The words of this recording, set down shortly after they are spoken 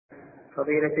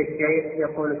فضيلة الشيخ،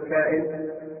 يقول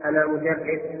السائل: أنا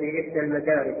مدرس في إحدى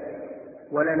المدارس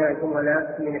ولنا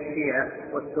زملاء من الشيعة،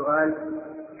 والسؤال: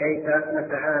 كيف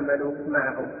نتعامل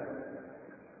معهم؟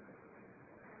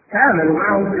 تعاملوا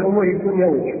معهم في الأمور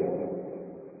الدنيوية،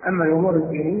 أما الأمور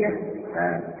الدينية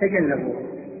فتجنبوا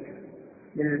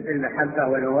بالمحبة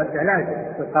والمودة، لا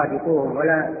تقاذفوهم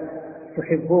ولا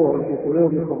تحبوهم في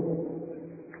قلوبكم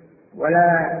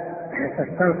ولا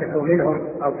تستنصحوا منهم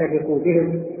أو تثقوا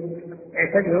بهم،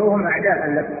 اعتبروهم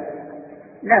أعداء لكم،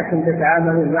 لكن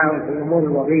تتعاملوا معهم في أمور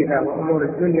الوظيفة وأمور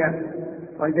الدنيا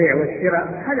والبيع والشراء،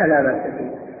 هذا لا بأس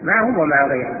فيه معهم ومع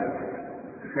غيرهم.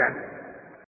 نعم.